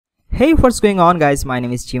Hey, what's going on guys? My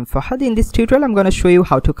name is Fahad. In this tutorial I'm going to show you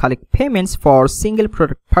how to collect payments for single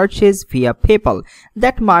product purchase via PayPal.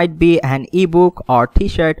 That might be an ebook or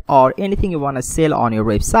t-shirt or anything you want to sell on your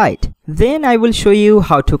website. Then I will show you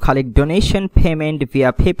how to collect donation payment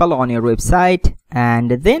via PayPal on your website. And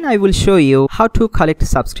then I will show you how to collect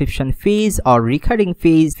subscription fees or recurring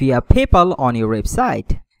fees via PayPal on your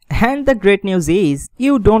website. And the great news is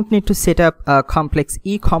you don't need to set up a complex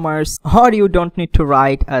e-commerce or you don't need to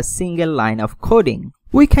write a single line of coding.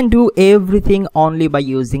 We can do everything only by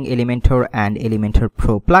using Elementor and Elementor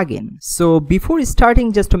Pro plugin. So before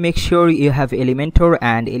starting, just to make sure you have Elementor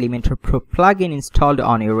and Elementor Pro plugin installed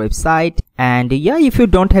on your website. And yeah, if you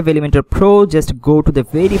don't have Elementor Pro, just go to the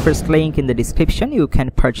very first link in the description. You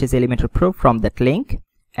can purchase Elementor Pro from that link.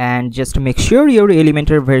 And just to make sure your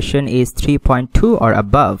Elementor version is 3.2 or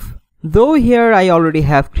above. Though here I already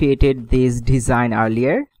have created this design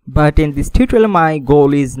earlier, but in this tutorial my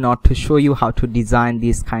goal is not to show you how to design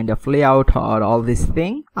this kind of layout or all this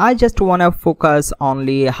thing. I just want to focus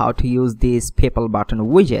only how to use this PayPal button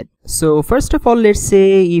widget. So first of all, let's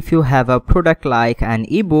say if you have a product like an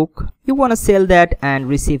ebook, you want to sell that and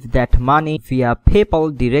receive that money via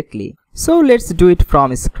PayPal directly. So let's do it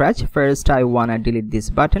from scratch. First I wanna delete this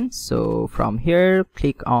button. So from here,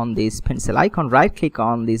 click on this pencil icon, right click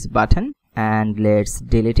on this button and let's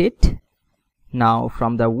delete it. Now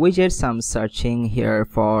from the widgets, I'm searching here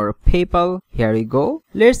for PayPal. Here we go.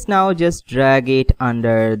 Let's now just drag it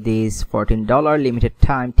under this $14 limited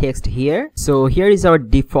time text here. So here is our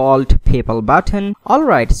default PayPal button.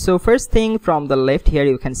 Alright, so first thing from the left here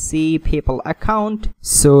you can see PayPal account.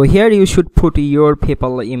 So here you should put your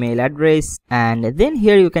PayPal email address, and then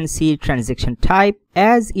here you can see transaction type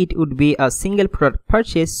as it would be a single product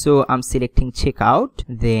purchase. So I'm selecting checkout,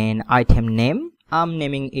 then item name. I'm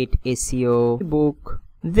naming it SEO book,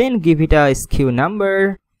 then give it a SKU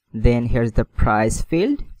number, then here's the price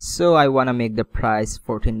field. So I want to make the price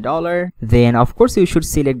 $14. Then of course you should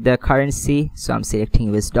select the currency. So I'm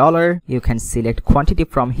selecting US dollar. You can select quantity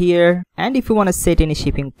from here, and if you want to set any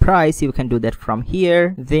shipping price you can do that from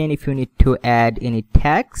here. Then if you need to add any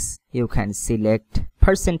tax, you can select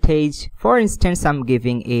percentage. For instance, I'm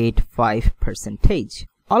giving it 5%.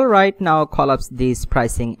 Alright, now collapse this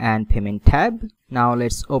pricing and payment tab. Now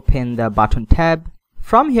let's open the button tab.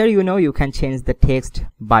 From here you can change the text.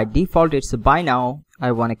 By default it's buy now.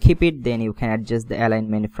 I want to keep it. Then you can adjust the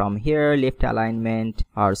alignment from here, left alignment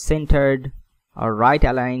or centered or right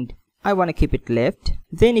aligned. I want to keep it left.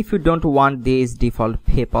 Then if you don't want this default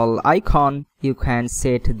PayPal icon, you can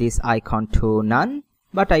set this icon to none,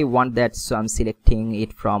 but I want that, so I'm selecting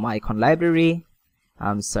it from icon library.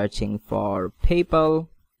 I'm searching for PayPal.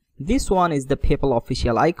 This one is the PayPal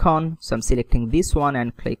official icon, so I'm selecting this one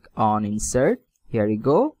and click on insert. Here we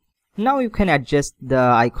go. Now you can adjust the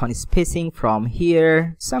icon spacing from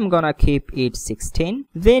here, so I'm gonna keep it 16.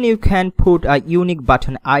 Then you can put a unique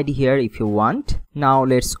button ID here if you want. Now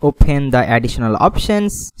let's open the additional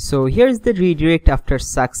options. So here's the redirect after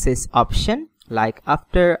success option. Like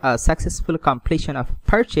after a successful completion of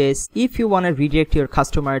purchase, if you want to redirect your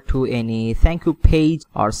customer to any thank you page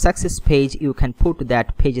or success page, you can put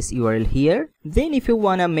that page's URL here. Then if you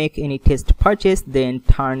want to make any test purchase, then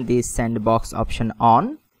turn this sandbox option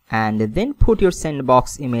on and then put your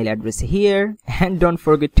sandbox email address here, and don't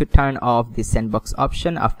forget to turn off the sandbox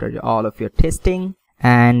option after all of your testing.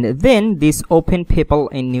 And then this open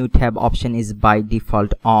PayPal in new tab option is by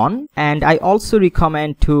default on, and I also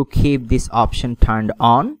recommend to keep this option turned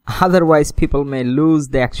on, otherwise people may lose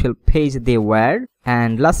the actual page they were.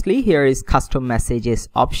 And lastly, here is custom messages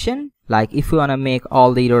option. Like if you want to make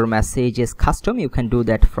all your messages custom, you can do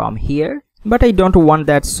that from here, but I don't want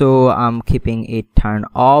that, so I'm keeping it turned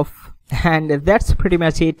off. And that's pretty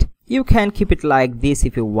much it. You can keep it like this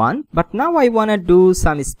if you want, but now I want to do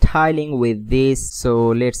some styling with this. So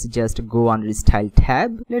let's just go under style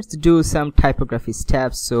tab. Let's do some typography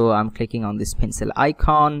steps. So I'm clicking on this pencil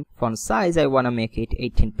icon. Font size, I want to make it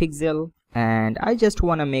 18 pixel, and I just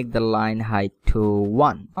want to make the line height to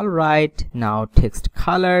 1. Alright, now text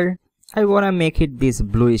color, I want to make it this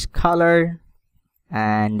bluish color.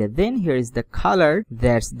 And then here is the color,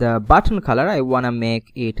 that's the button color. I want to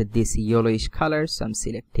make it this yellowish color, so I'm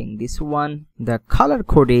selecting this one. The color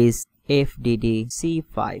code is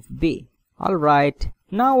FDDC5B. Alright,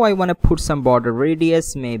 now I want to put some border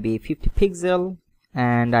radius, maybe 50 pixel,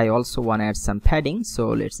 and I also want to add some padding,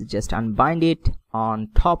 so let's just unbind it. On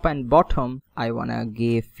top and bottom I want to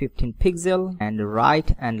give 15 pixel, and right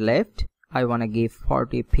and left I want to give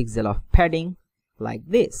 40 pixel of padding like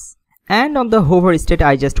this. And on the hover state,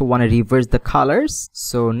 I just want to reverse the colors.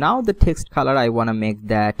 So now the text color, I want to make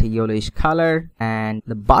that yellowish color, and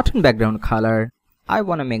the button background color, I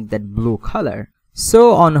want to make that blue color.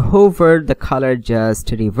 So on hover, the color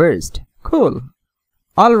just reversed. Cool.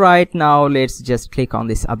 Alright, now let's just click on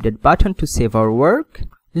this update button to save our work.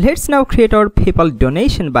 Let's now create our PayPal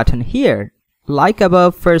donation button here. Like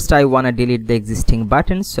above, first I want to delete the existing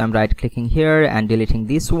button, so I'm right clicking here and deleting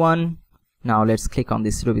this one. Now let's click on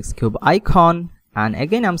this Rubik's Cube icon, and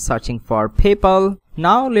again I'm searching for PayPal.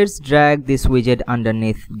 Now let's drag this widget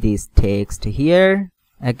underneath this text here.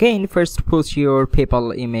 Again, first push your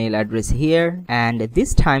PayPal email address here, and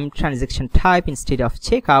this time transaction type, instead of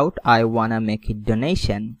checkout, I wanna make it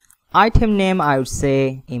donation. Item name, I would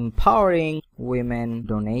say empowering women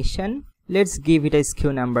donation. Let's give it a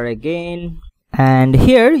SKU number again, and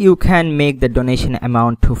here you can make the donation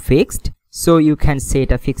amount to fixed. So you can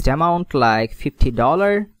set a fixed amount like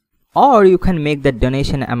 $50, or you can make the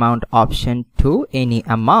donation amount option to any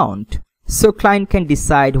amount. So client can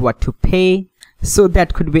decide what to pay. So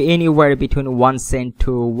that could be anywhere between 1 cent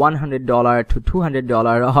to $100 to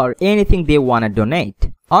 $200 or anything they want to donate.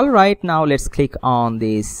 Alright, now let's click on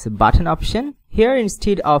this button option. Here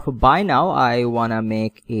instead of buy now, I want to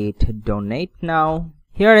make it donate now.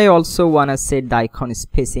 Here I also want to set the icon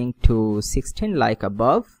spacing to 16 like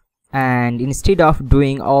above. And instead of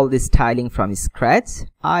doing all this styling from scratch,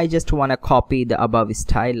 I just want to copy the above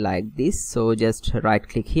style like this. So just right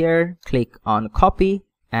click here, click on copy,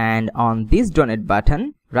 and on this donate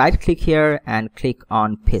button, right click here and click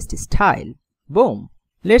on paste style. Boom.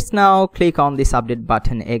 Let's now click on this update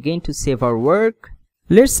button again to save our work.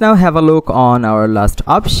 Let's now have a look on our last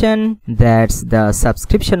option, that's the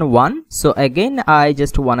subscription one. So again, I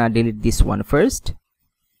just want to delete this one first.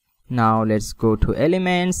 Now let's go to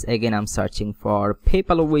elements. Again, I'm searching for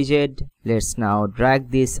PayPal widget. Let's now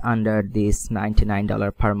drag this under this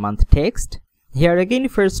 $99 per month text. Here again,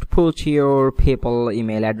 first put your PayPal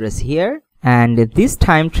email address here, and this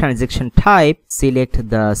time transaction type, select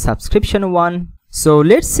the subscription one. So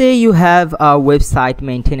let's say you have a website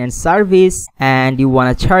maintenance service and you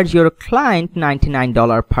want to charge your client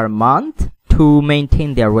 $99 per month to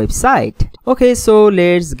maintain their website. Okay, so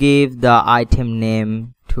let's give the item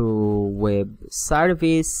name to web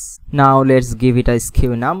service. Now let's give it a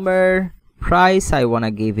SKU number. Price, I want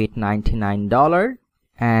to give it $99.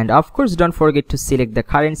 And of course, don't forget to select the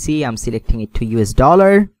currency. I'm selecting it to US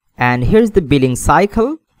dollar. And here's the billing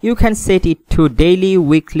cycle. You can set it to daily,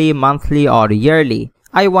 weekly, monthly, or yearly.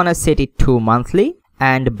 I want to set it to monthly.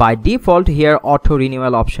 And by default here, auto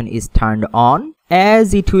renewal option is turned on,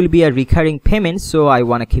 as it will be a recurring payment, so I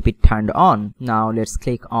want to keep it turned on. Now let's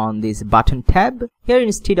click on this button tab. Here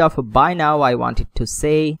instead of buy now, I want it to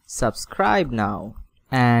say subscribe now.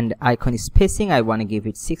 And icon spacing, I want to give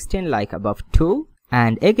it 16 like above 2.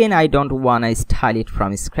 And again, I don't want to style it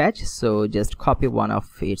from scratch, so just copy one of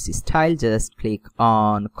its style. Just click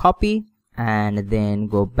on copy and then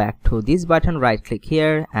go back to this button, right click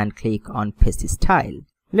here and click on paste style.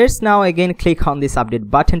 Let's now again click on this update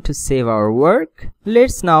button to save our work.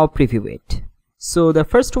 Let's now preview it. So the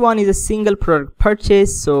first one is a single product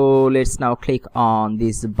purchase. So let's now click on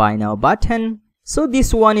this buy now button. So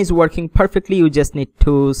this one is working perfectly. You just need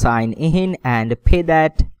to sign in and pay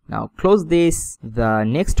that. Now close this. The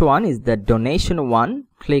next one is the donation one.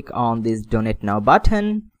 Click on this donate now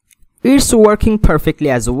button. It's working perfectly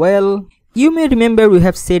as well. You may remember we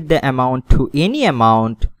have set the amount to any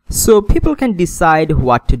amount, so people can decide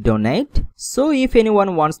what to donate. So if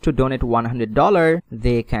anyone wants to donate $100,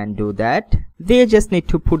 they can do that. They just need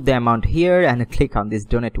to put the amount here and click on this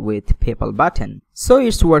donate with PayPal button. So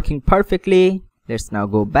it's working perfectly. Let's now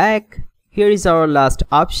go back. Here is our last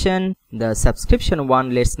option, the subscription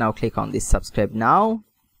one. Let's now click on this subscribe now.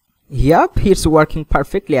 Yup, it's working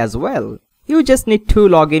perfectly as well. You just need to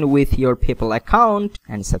log in with your PayPal account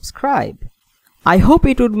and subscribe. I hope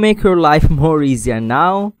it would make your life more easier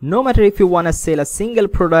now. No matter if you want to sell a single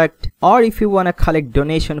product, or if you want to collect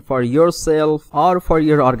donation for yourself or for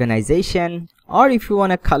your organization, or if you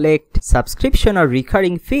want to collect subscription or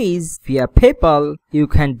recurring fees via PayPal, you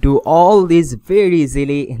can do all this very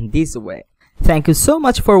easily in this way. Thank you so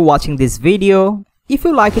much for watching this video. If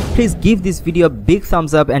you like it, please give this video a big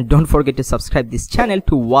thumbs up and don't forget to subscribe this channel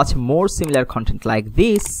to watch more similar content like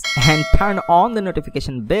this, and turn on the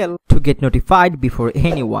notification bell to get notified before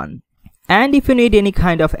anyone. And if you need any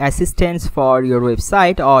kind of assistance for your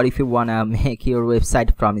website, or if you wanna make your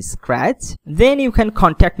website from scratch, then you can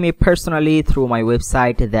contact me personally through my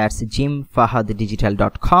website, that's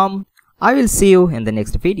jimfahaddigital.com. I will see you in the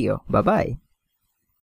next video. Bye bye.